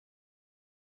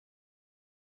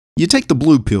You take the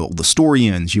blue pill, the story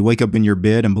ends, you wake up in your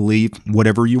bed and believe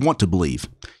whatever you want to believe.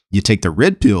 You take the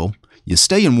red pill, you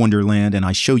stay in Wonderland, and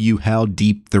I show you how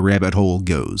deep the rabbit hole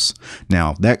goes.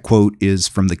 Now, that quote is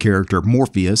from the character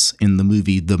Morpheus in the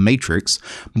movie The Matrix,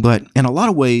 but in a lot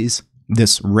of ways,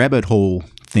 this rabbit hole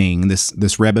thing,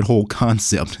 this rabbit hole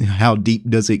concept, how deep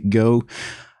does it go?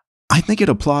 I think it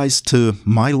applies to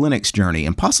my Linux journey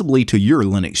and possibly to your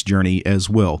Linux journey as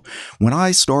well. When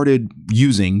I started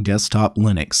using desktop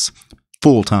Linux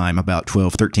full-time about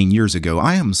 12, 13 years ago,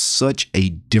 I am such a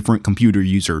different computer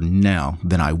user now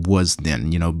than I was then,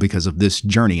 because of this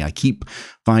journey. I keep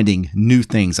finding new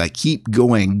things. I keep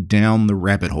going down the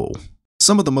rabbit hole.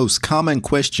 Some of the most common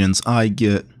questions I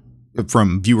get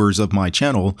from viewers of my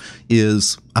channel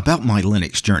is about my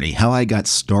Linux journey, how I got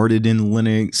started in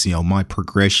Linux, my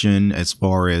progression as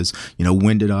far as,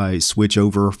 when did I switch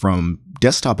over from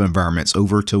desktop environments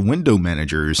over to window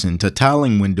managers and to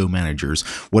tiling window managers?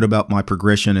 What about my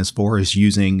progression as far as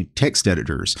using text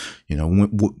editors?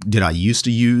 Did I used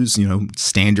to use,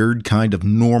 standard kind of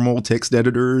normal text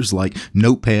editors like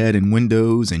Notepad and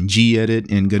Windows and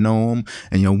gedit and GNOME?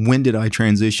 And, when did I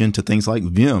transition to things like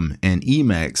Vim and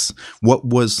Emacs? What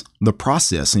was the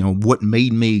process? What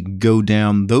made me go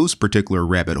down those particular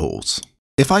rabbit holes?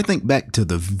 If I think back to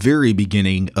the very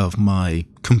beginning of my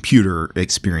computer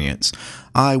experience,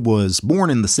 I was born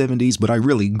in the 70s, but I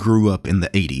really grew up in the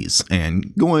 80s,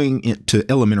 and going into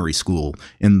elementary school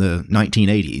in the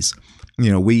 1980s.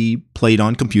 We played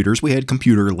on computers. We had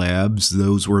computer labs.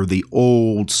 Those were the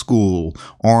old school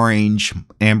orange,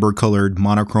 amber colored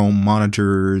monochrome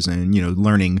monitors and,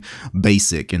 learning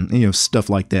BASIC and, stuff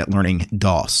like that, learning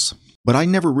DOS. But I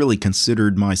never really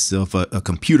considered myself a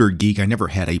computer geek. I never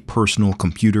had a personal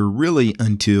computer really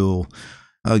until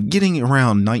getting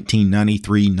around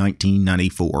 1993,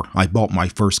 1994. I bought my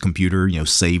first computer,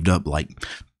 saved up like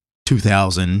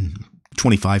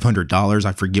 $2,500.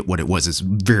 I forget what it was. It's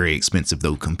very expensive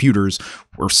though. Computers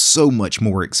were so much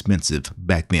more expensive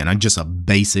back then. Just a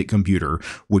basic computer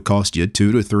would cost you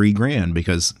 $2,000 to $3,000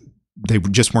 because they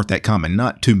just weren't that common.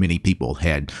 Not too many people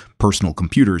had personal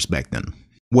computers back then.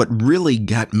 What really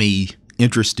got me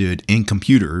interested in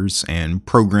computers and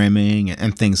programming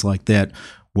and things like that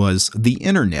was the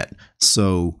internet.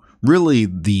 So really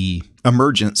the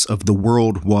emergence of the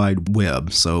World Wide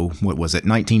Web. So what was it,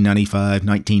 1995,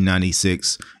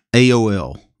 1996,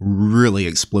 AOL really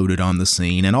exploded on the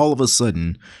scene, and all of a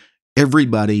sudden,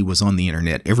 everybody was on the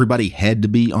internet. Everybody had to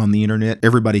be on the internet.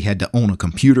 Everybody had to own a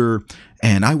computer.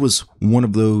 And I was one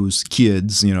of those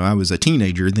kids, I was a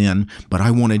teenager then, but I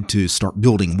wanted to start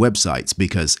building websites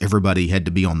because everybody had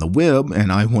to be on the web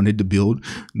and I wanted to build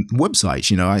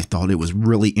websites. I thought it was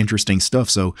really interesting stuff.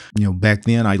 So, back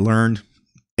then I learned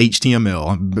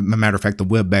HTML. As a matter of fact, the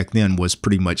web back then was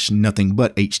pretty much nothing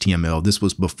but HTML. This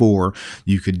was before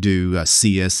you could do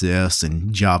CSS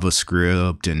and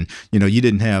JavaScript, and you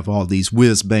didn't have all these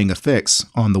whiz-bang effects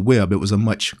on the web. It was a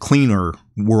much cleaner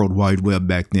World Wide Web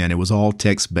back then. It was all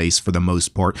text-based for the most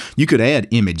part. You could add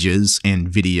images and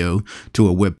video to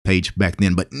a web page back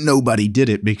then, but nobody did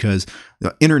it because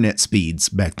the internet speeds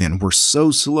back then were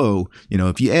so slow.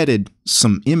 If you added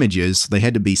some images, they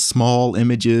had to be small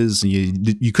images.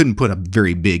 You couldn't put a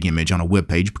very big image on a web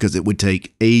page because it would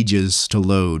take ages to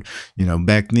load.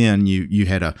 Back then you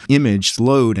had a image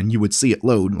load and you would see it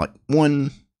load like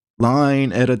one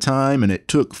line at a time, and it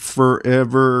took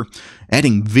forever.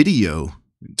 Adding video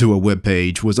to a web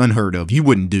page was unheard of. You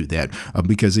wouldn't do that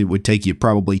because it would take you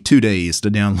probably 2 days to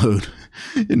download,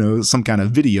 some kind of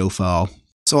video file.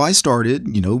 So I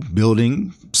started,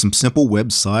 building some simple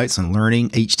websites and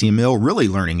learning HTML, really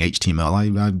learning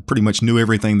HTML. I pretty much knew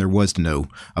everything there was to know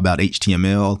about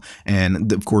HTML.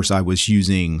 And of course, I was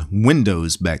using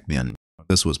Windows back then.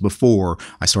 This was before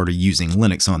I started using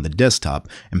Linux on the desktop.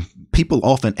 And people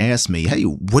often ask me, hey,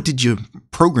 what did you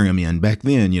program in back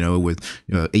then, with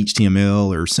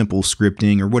HTML or simple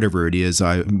scripting or whatever it is.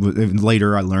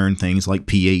 Later I learned things like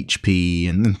PHP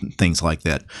and things like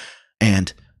that.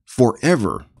 And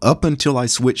forever, up until I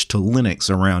switched to Linux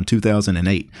around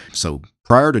 2008. So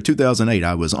prior to 2008,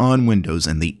 I was on Windows,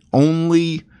 and the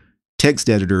only text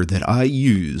editor that I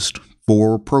used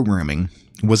for programming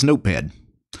was Notepad.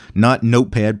 Not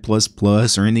Notepad++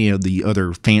 or any of the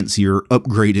other fancier,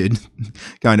 upgraded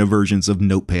kind of versions of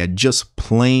Notepad, just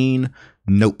plain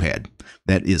Notepad.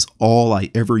 That is all I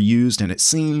ever used, and it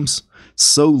seems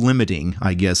so limiting,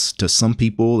 I guess, to some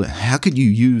people. How could you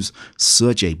use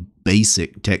such a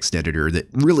basic text editor that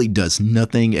really does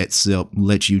nothing except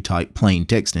let you type plain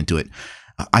text into it?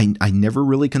 I never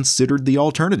really considered the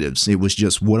alternatives. It was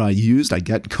just what I used. I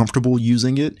got comfortable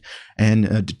using it.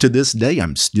 And to this day,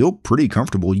 I'm still pretty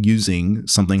comfortable using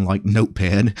something like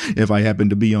Notepad if I happen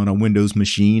to be on a Windows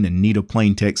machine and need a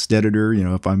plain text editor. You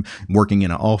know, if I'm working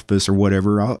in an office or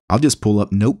whatever, I'll just pull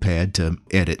up Notepad to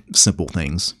edit simple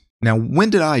things. Now, when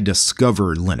did I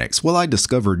discover Linux? Well, I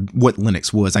discovered what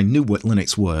Linux was. I knew what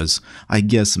Linux was, I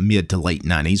guess, mid to late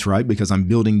 90s, right? Because I'm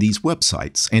building these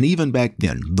websites. And even back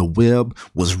then, the web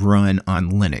was run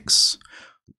on Linux.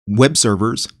 Web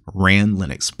servers ran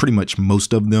Linux. Pretty much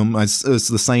most of them. It's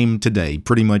the same today.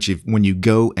 Pretty much when you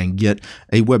go and get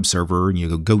a web server and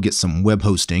you go get some web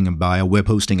hosting and buy a web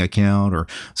hosting account or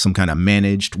some kind of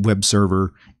managed web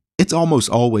server, it's almost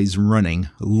always running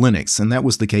Linux, and that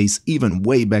was the case even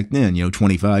way back then,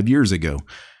 25 years ago.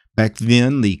 Back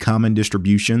then, the common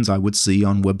distributions I would see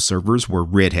on web servers were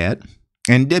Red Hat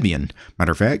and Debian.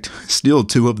 Matter of fact, still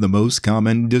two of the most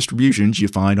common distributions you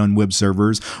find on web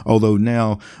servers, although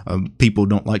now people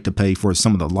don't like to pay for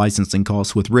some of the licensing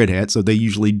costs with Red Hat, so they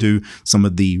usually do some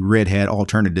of the Red Hat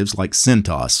alternatives like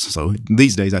CentOS. So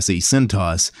these days I see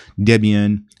CentOS,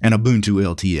 Debian, and Ubuntu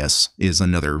LTS is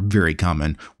another very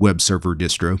common web server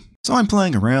distro. So I'm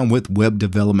playing around with web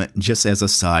development just as a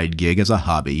side gig, as a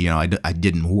hobby. I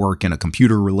didn't work in a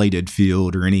computer-related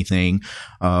field or anything,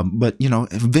 but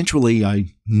eventually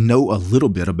I know a little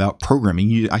bit about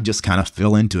programming. I just kind of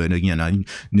fell into it. Again, I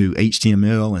knew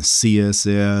HTML and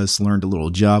CSS, learned a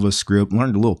little JavaScript,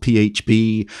 learned a little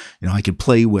PHP. I could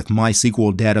play with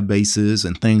MySQL databases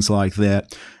and things like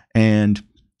that. And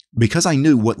because I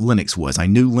knew what Linux was, I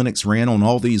knew Linux ran on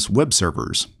all these web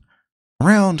servers.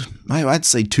 Around, I'd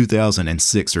say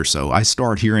 2006 or so, I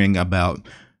start hearing about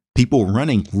people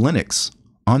running Linux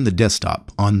on the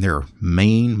desktop, on their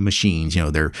main machines,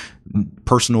 their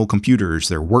personal computers,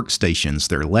 their workstations,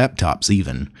 their laptops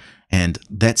even. And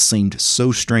that seemed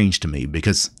so strange to me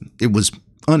because it was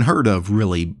unheard of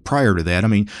really prior to that. I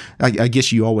mean, I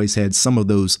guess you always had some of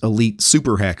those elite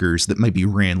super hackers that maybe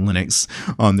ran Linux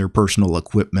on their personal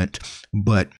equipment.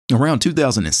 But around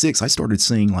 2006, I started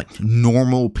seeing like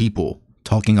normal people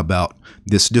talking about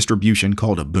this distribution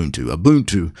called Ubuntu.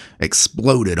 Ubuntu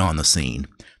exploded on the scene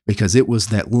because it was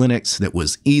that Linux that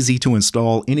was easy to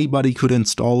install. Anybody could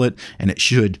install it, and it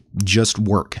should just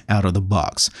work out of the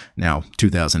box. Now,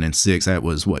 2006, that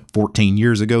was, 14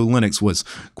 years ago? Linux was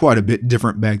quite a bit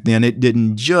different back then. It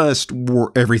didn't just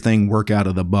everything work out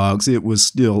of the box. It was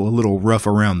still a little rough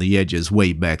around the edges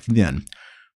way back then.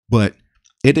 But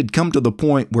it had come to the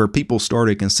point where people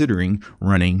started considering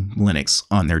running Linux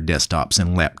on their desktops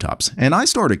and laptops, and I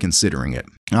started considering it.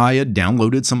 I had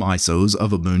downloaded some ISOs of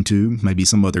Ubuntu, maybe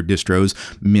some other distros.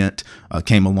 Mint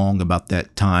came along about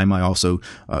that time. I also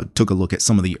took a look at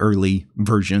some of the early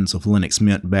versions of Linux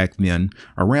Mint back then.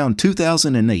 Around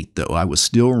 2008, though, I was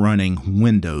still running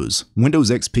Windows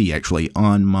XP actually,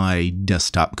 on my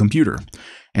desktop computer.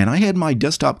 And I had my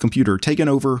desktop computer taken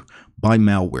over by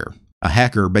malware. A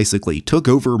hacker basically took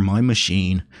over my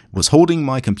machine, was holding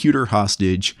my computer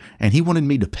hostage, and he wanted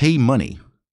me to pay money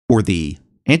for the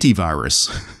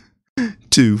antivirus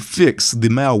to fix the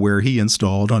malware he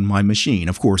installed on my machine.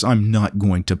 Of course, I'm not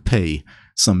going to pay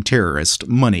some terrorist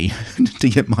money to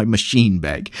get my machine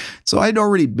back. So I'd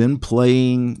already been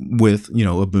playing with,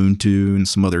 Ubuntu and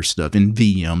some other stuff in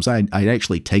VMs. I'd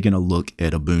actually taken a look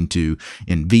at Ubuntu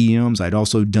in VMs. I'd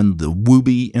also done the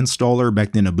Wubi installer.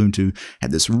 Back then, Ubuntu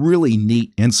had this really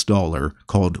neat installer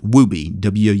called Wubi,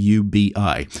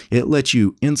 W-U-B-I. It lets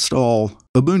you install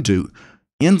Ubuntu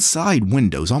inside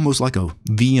Windows, almost like a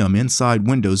VM inside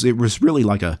Windows. It was really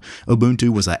like Ubuntu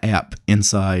was an app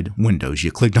inside Windows.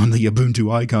 You clicked on the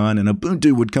Ubuntu icon and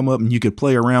Ubuntu would come up and you could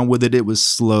play around with it. It was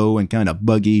slow and kind of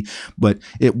buggy, but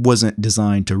it wasn't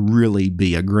designed to really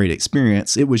be a great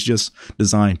experience. It was just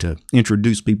designed to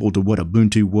introduce people to what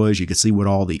Ubuntu was. You could see what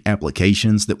all the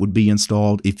applications that would be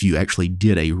installed if you actually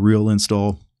did a real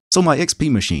install. So my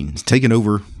XP machine is taken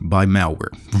over by malware,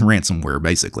 ransomware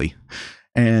basically.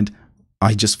 And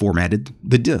I just formatted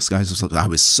the disk. I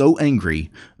was so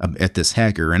angry at this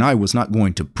hacker, and I was not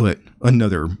going to put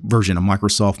another version of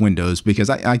Microsoft Windows because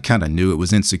I kind of knew it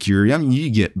was insecure. I mean, you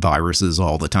get viruses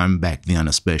all the time back then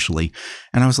especially.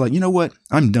 And I was like, you know what?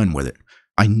 I'm done with it.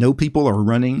 I know people are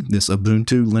running this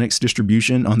Ubuntu Linux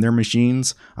distribution on their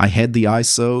machines. I had the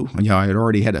ISO. I had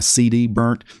already had a CD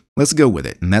burnt. Let's go with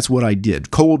it. And that's what I did.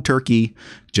 Cold turkey,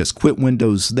 just quit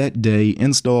Windows that day,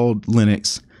 installed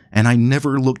Linux. And I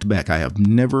never looked back. I have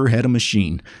never had a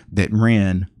machine that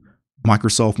ran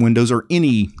Microsoft Windows or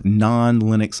any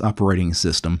non-Linux operating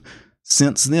system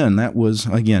since then. That was,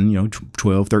 again,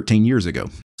 12, 13 years ago.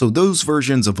 So those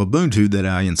versions of Ubuntu that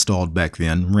I installed back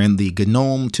then ran the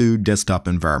GNOME 2 desktop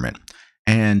environment.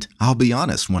 And I'll be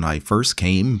honest, when I first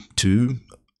came to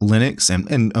Linux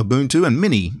and Ubuntu,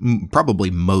 and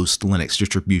probably most Linux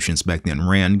distributions back then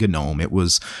ran GNOME. It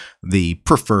was the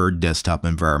preferred desktop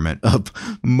environment of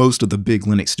most of the big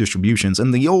Linux distributions.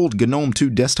 And the old GNOME 2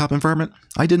 desktop environment,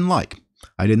 I didn't like.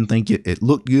 I didn't think it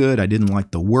looked good. I didn't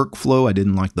like the workflow. I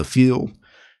didn't like the feel.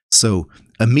 So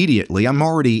immediately, I'm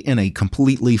already in a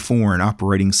completely foreign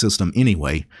operating system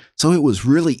anyway, so it was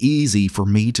really easy for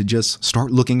me to just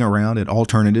start looking around at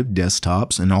alternative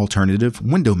desktops and alternative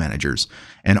window managers.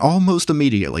 And almost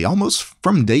immediately, almost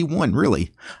from day one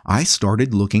really, I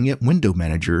started looking at window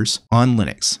managers on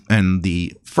Linux. And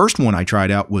the first one I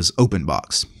tried out was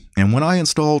OpenBox. And when I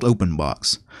installed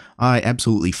OpenBox, I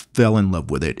absolutely fell in love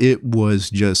with it. It was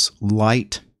just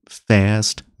light,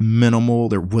 fast, minimal.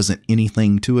 There wasn't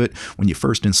anything to it. When you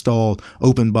first install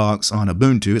OpenBox on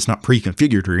Ubuntu, it's not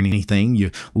pre-configured or anything.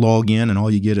 You log in and all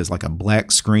you get is like a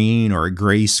black screen or a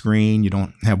gray screen. You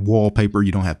don't have wallpaper.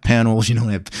 You don't have panels. You don't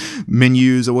have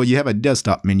menus. Well, you have a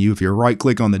desktop menu. If you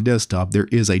right-click on the desktop, there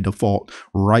is a default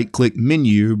right-click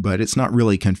menu, but it's not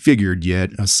really configured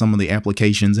yet. Some of the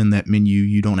applications in that menu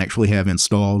you don't actually have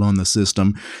installed on the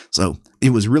system. So it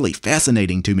was really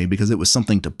fascinating to me because it was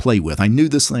something to play with. I knew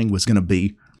this thing was going to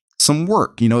be some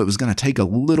work. It was going to take a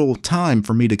little time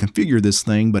for me to configure this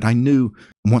thing, but I knew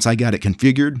once I got it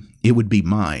configured, it would be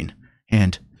mine.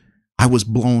 And I was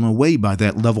blown away by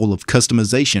that level of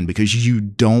customization because you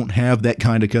don't have that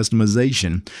kind of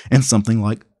customization in something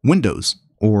like Windows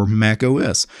or Mac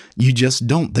OS. You just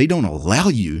don't. They don't allow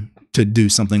you to do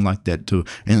something like that, to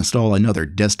install another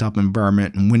desktop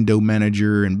environment and window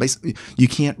manager. And basically, you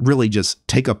can't really just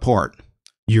take apart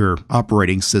your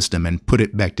operating system and put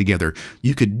it back together.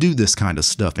 You could do this kind of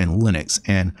stuff in Linux,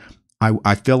 and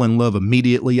I fell in love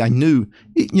immediately. I knew,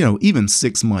 even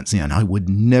 6 months in, I would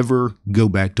never go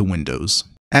back to Windows.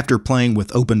 After playing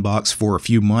with OpenBox for a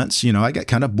few months, I got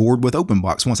kind of bored with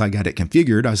OpenBox. Once I got it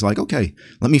configured, I was like, okay,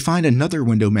 let me find another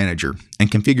window manager and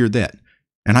configure that.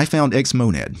 And I found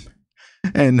Xmonad.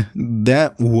 And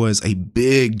that was a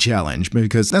big challenge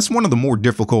because that's one of the more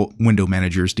difficult window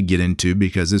managers to get into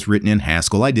because it's written in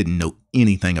Haskell. I didn't know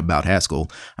anything about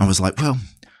Haskell. I was like, well,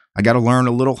 I got to learn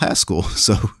a little Haskell.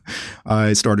 So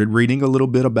I started reading a little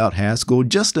bit about Haskell,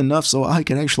 just enough so I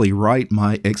could actually write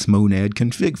my Xmonad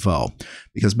config file.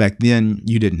 Because back then,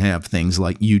 you didn't have things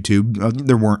like YouTube.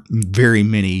 There weren't very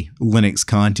many Linux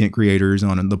content creators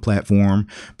on the platform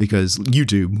because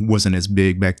YouTube wasn't as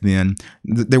big back then.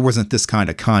 There wasn't this kind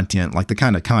of content, like the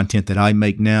kind of content that I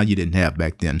make now, you didn't have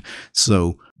back then.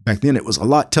 So back then, it was a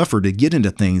lot tougher to get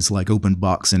into things like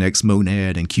OpenBox and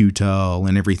Xmonad and Qtile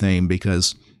and everything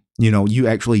because you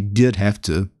actually did have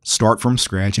to start from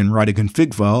scratch and write a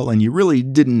config file, and you really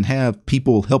didn't have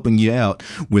people helping you out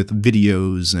with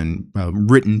videos and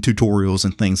written tutorials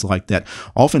and things like that.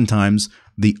 Oftentimes,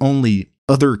 the only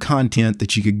other content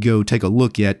that you could go take a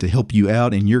look at to help you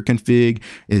out in your config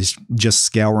is just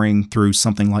scouring through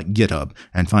something like GitHub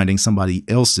and finding somebody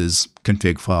else's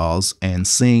config files and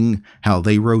seeing how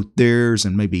they wrote theirs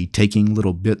and maybe taking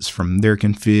little bits from their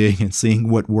config and seeing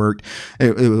what worked.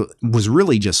 It was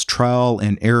really just trial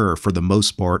and error for the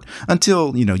most part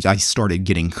until, I started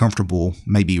getting comfortable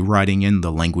maybe writing in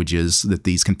the languages that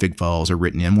these config files are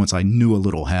written in. Once I knew a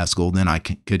little Haskell, then I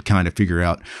could kind of figure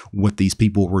out what these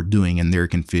people were doing in their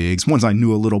configs. Once I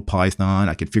knew a little Python,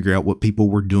 I could figure out what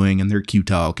people were doing in their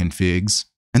Qtile configs.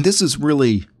 And this is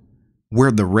really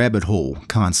where the rabbit hole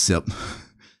concept,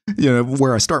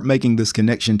 where I start making this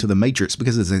connection to the matrix,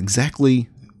 because it's exactly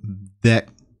that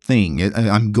thing.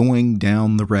 I'm going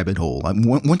down the rabbit hole.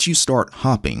 Once you start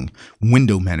hopping,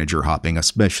 window manager hopping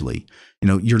especially,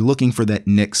 you're looking for that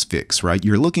next fix, right?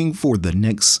 You're looking for the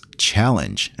next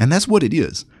challenge. And that's what it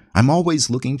is. I'm always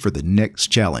looking for the next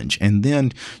challenge. And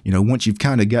then, once you've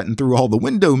kind of gotten through all the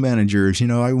window managers,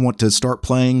 I want to start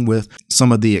playing with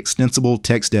some of the extensible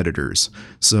text editors.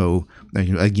 So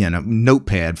again,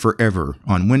 Notepad forever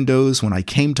on Windows. When I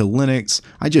came to Linux,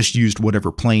 I just used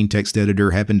whatever plain text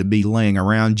editor happened to be laying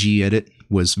around. Gedit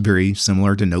was very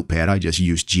similar to Notepad. I just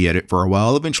used Gedit for a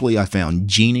while. Eventually, I found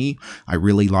Genie. I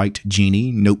really liked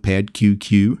Genie. Notepad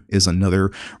QQ is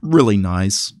another really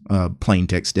nice plain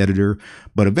text editor.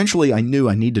 But eventually, I knew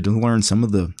I needed to learn some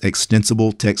of the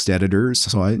extensible text editors.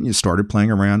 So I started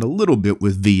playing around a little bit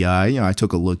with VI. I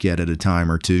took a look at it a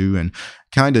time or two and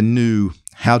kind of knew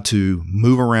how to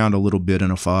move around a little bit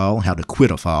in a file, how to quit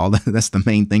a file. That's the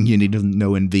main thing you need to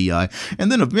know in VI.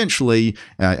 And then eventually,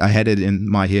 I had it in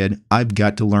my head, I've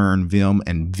got to learn Vim,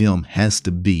 and Vim has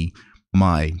to be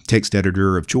my text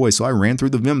editor of choice. So I ran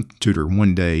through the Vim tutor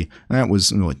one day. That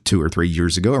was 2 or 3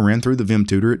 years ago. I ran through the Vim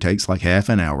tutor. It takes like half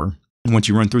an hour. And once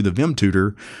you run through the Vim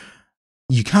tutor,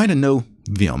 you kind of know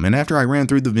Vim. And after I ran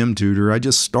through the Vim tutor, I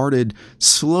just started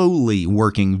slowly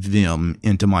working Vim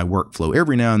into my workflow.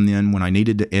 Every now and then when I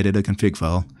needed to edit a config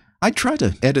file, I'd try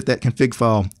to edit that config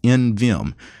file in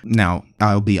Vim. Now,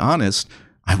 I'll be honest,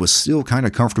 I was still kind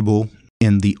of comfortable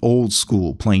in the old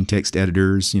school plain text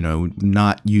editors,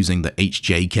 not using the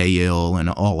HJKL and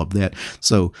all of that.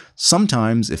 So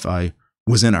sometimes if I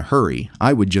was in a hurry,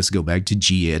 I would just go back to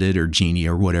gedit or Genie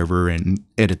or whatever and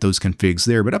edit those configs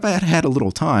there. But if I had a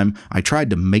little time, I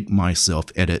tried to make myself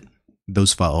edit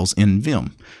those files in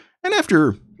Vim. And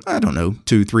after,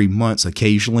 2-3 months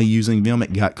occasionally using Vim,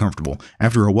 it got comfortable.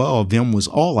 After a while, Vim was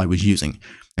all I was using.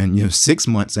 And 6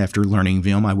 months after learning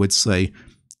Vim, I would say,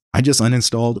 I just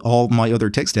uninstalled all my other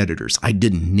text editors. I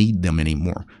didn't need them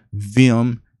anymore.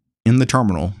 Vim in the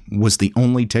terminal was the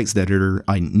only text editor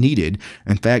I needed.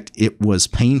 In fact, it was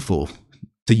painful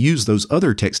to use those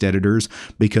other text editors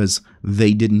because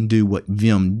they didn't do what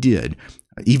Vim did.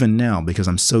 Even now, because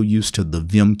I'm so used to the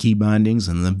Vim key bindings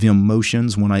and the Vim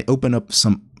motions, when I open up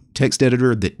some text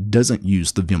editor that doesn't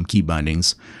use the Vim key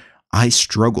bindings, I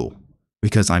struggle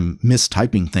because I'm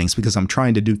mistyping things, because I'm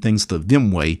trying to do things the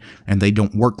Vim way, and they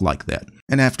don't work like that.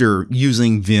 And after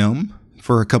using Vim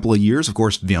for a couple of years, of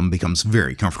course, Vim becomes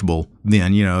very comfortable.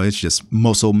 Then, it's just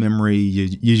muscle memory.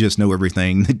 You just know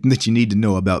everything that you need to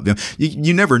know about Vim.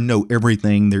 You never know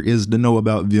everything there is to know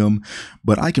about Vim,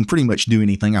 but I can pretty much do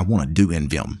anything I want to do in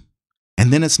Vim.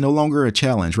 And then it's no longer a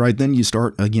challenge, right? Then you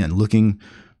start, again, looking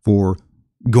for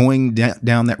going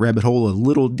down that rabbit hole a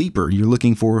little deeper. You're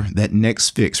looking for that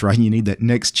next fix, right? You need that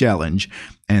next challenge.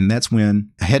 And that's when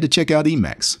I had to check out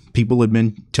Emacs. People had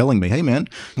been telling me, hey man,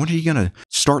 when are you going to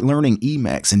start learning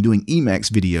Emacs and doing Emacs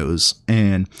videos?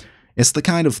 And it's the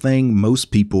kind of thing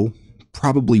most people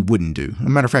probably wouldn't do. As a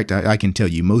matter of fact, I can tell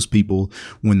you, most people,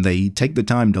 when they take the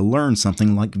time to learn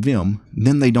something like Vim,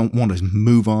 then they don't want to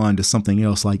move on to something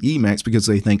else like Emacs because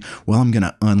they think, well, I'm going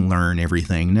to unlearn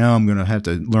everything. Now I'm going to have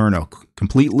to learn a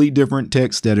completely different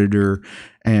text editor.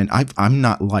 And I'm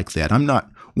not like that. I'm not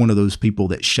one of those people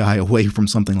that shy away from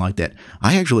something like that.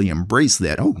 I actually embrace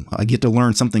that. Oh, I get to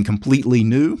learn something completely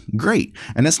new? Great.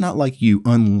 And it's not like you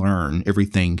unlearn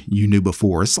everything you knew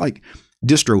before. It's like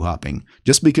distro hopping.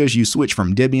 Just because you switch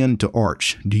from Debian to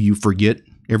Arch, do you forget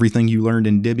everything you learned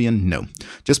in Debian? No.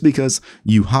 Just because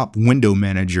you hop window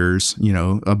managers,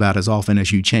 about as often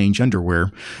as you change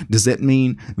underwear, does that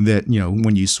mean that,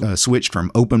 when you switch from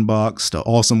OpenBox to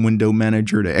Awesome Window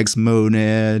Manager to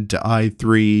Xmonad to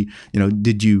i3,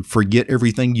 did you forget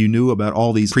everything you knew about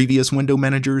all these previous window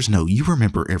managers? No, you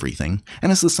remember everything.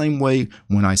 And it's the same way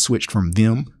when I switched from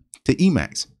Vim to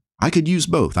Emacs. I could use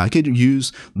both. I could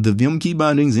use the Vim key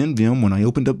bindings in Vim when I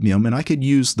opened up Vim, and I could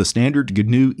use the standard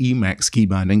GNU Emacs key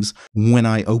bindings when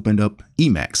I opened up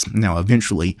Emacs. Now,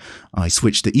 eventually, I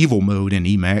switched to evil mode in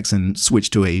Emacs and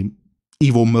switched to a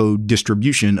evil mode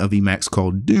distribution of Emacs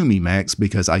called Doom Emacs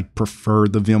because I prefer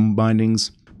the Vim bindings.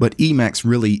 But Emacs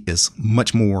really is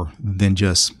much more than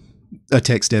just a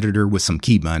text editor with some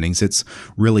key bindings. It's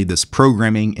really this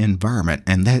programming environment,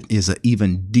 and that is an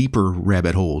even deeper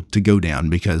rabbit hole to go down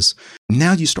because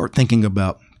now you start thinking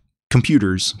about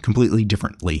computers completely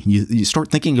differently. You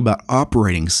start thinking about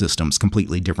operating systems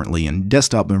completely differently in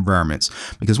desktop environments,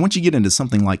 because once you get into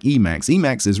something like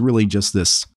Emacs is really just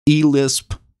this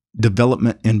eLisp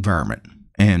development environment,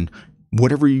 and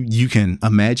whatever you can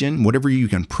imagine, whatever you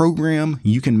can program,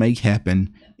 you can make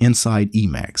happen inside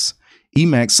Emacs.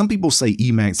 Emacs, some people say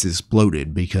Emacs is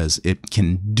bloated because it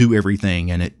can do everything,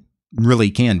 and it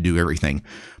really can do everything.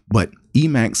 But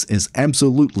Emacs is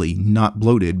absolutely not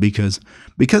bloated because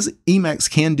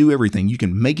Emacs can do everything. You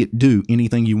can make it do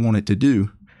anything you want it to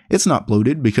do. It's not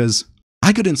bloated because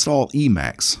I could install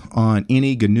Emacs on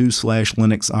any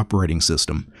GNU/Linux operating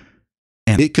system,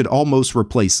 and it could almost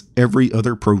replace every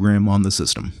other program on the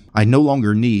system. I no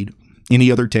longer need any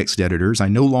other text editors. I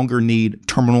no longer need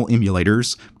terminal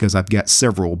emulators because I've got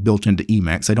several built into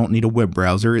Emacs. I don't need a web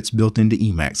browser. It's built into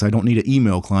Emacs. I don't need an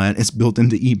email client. It's built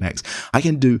into Emacs. I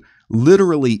can do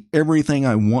literally everything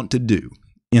I want to do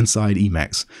inside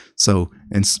Emacs. So,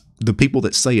 and the people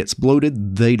that say it's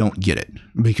bloated, they don't get it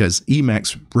because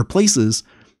Emacs replaces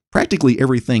practically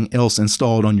everything else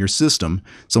installed on your system.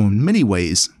 So in many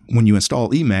ways, when you install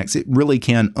Emacs, it really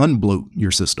can unbloat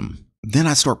your system. Then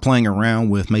I start playing around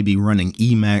with maybe running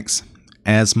Emacs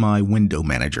as my window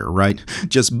manager, right?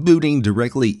 Just booting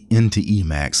directly into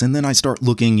Emacs. And then I start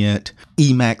looking at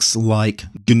Emacs like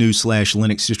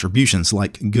GNU/Linux distributions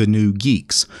like GNU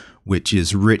Geeks, which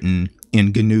is written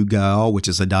in GNU GAL, which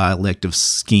is a dialect of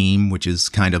Scheme, which is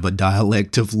kind of a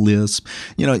dialect of Lisp.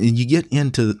 You know, and you get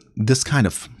into this kind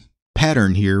of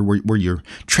pattern here where you're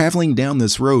traveling down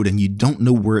this road and you don't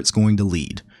know where it's going to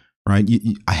lead. Right?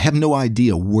 I have no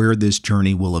idea where this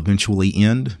journey will eventually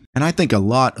end. And I think a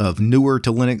lot of newer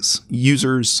to Linux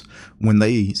users, when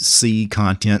they see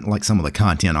content like some of the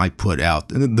content I put out,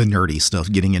 the nerdy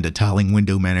stuff, getting into tiling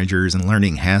window managers and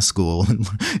learning Haskell and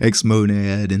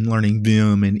Xmonad and learning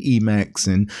Vim and Emacs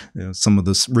and some of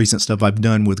the recent stuff I've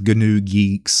done with GNU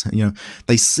Geeks,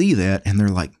 they see that and they're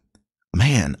like,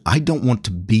 man, I don't want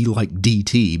to be like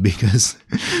DT because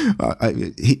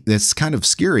that's kind of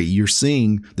scary. You're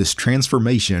seeing this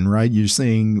transformation, right? You're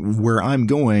seeing where I'm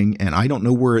going and I don't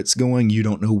know where it's going. You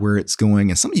don't know where it's going.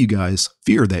 And some of you guys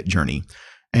fear that journey.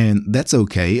 And that's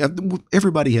okay.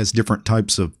 Everybody has different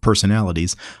types of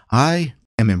personalities. I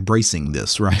am embracing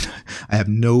this, right? I have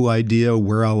no idea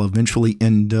where I'll eventually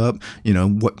end up,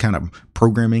 what kind of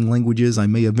programming languages I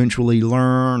may eventually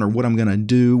learn or what I'm going to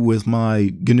do with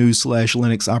my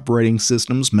GNU/Linux operating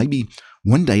systems. Maybe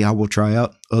one day I will try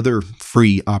out other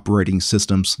free operating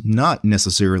systems, not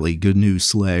necessarily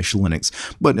GNU/Linux,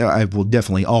 but I will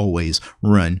definitely always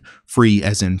run free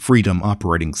as in freedom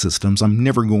operating systems. I'm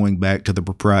never going back to the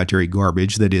proprietary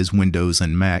garbage that is Windows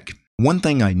and Mac. One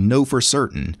thing I know for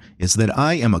certain is that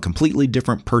I am a completely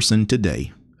different person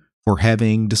today for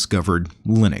having discovered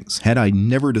Linux. Had I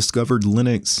never discovered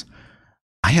Linux,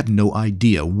 I have no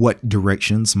idea what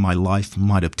directions my life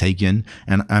might have taken,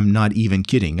 and I'm not even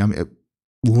kidding.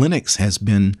 Linux has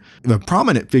been a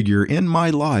prominent figure in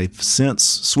my life since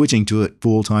switching to it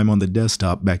full-time on the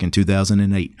desktop back in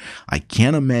 2008. I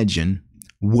can't imagine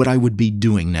what I would be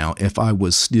doing now if I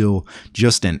was still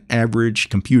just an average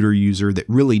computer user that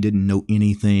really didn't know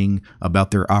anything about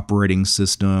their operating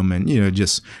system. And,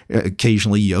 just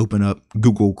occasionally you open up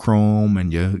Google Chrome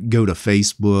and you go to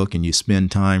Facebook and you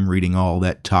spend time reading all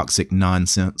that toxic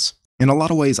nonsense. In a lot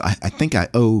of ways, I think I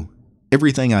owe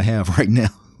everything I have right now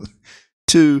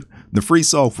to the free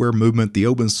software movement, the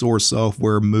open source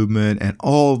software movement, and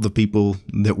all the people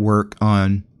that work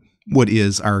on what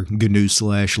is our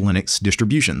GNU/Linux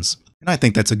distributions. And I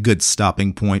think that's a good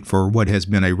stopping point for what has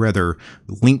been a rather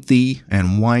lengthy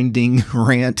and winding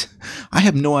rant. I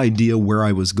have no idea where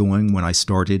I was going when I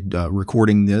started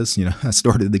recording this. I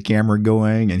started the camera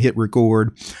going and hit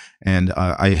record, and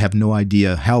I have no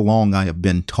idea how long I have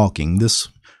been talking. This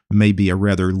may be a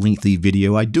rather lengthy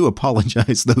video. I do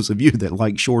apologize those of you that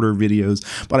like shorter videos,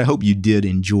 but I hope you did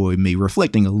enjoy me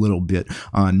reflecting a little bit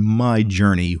on my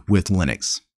journey with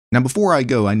Linux. Now, before I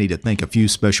go, I need to thank a few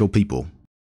special people.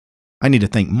 I need to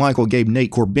thank Michael, Gabe, Nate,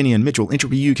 Corbinian, Mitchell,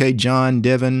 Entropy UK, John,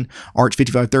 Devin,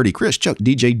 Arch5530, Chris, Chuck,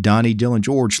 DJ, Donnie, Dylan,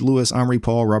 George, Lewis, Omri,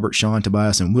 Paul, Robert, Sean,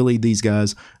 Tobias, and Willie. These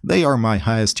guys, they are my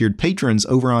highest tiered patrons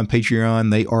over on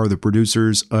Patreon. They are the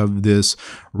producers of this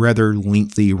rather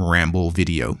lengthy ramble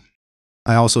video.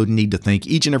 I also need to thank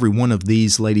each and every one of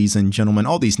these ladies and gentlemen.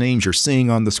 All these names you're seeing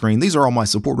on the screen, these are all my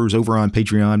supporters over on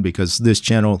Patreon because this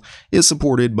channel is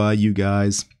supported by you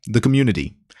guys, the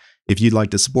community. If you'd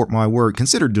like to support my work,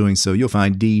 consider doing so. You'll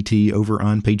find DT over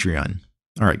on Patreon.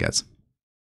 All right, guys.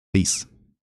 Peace.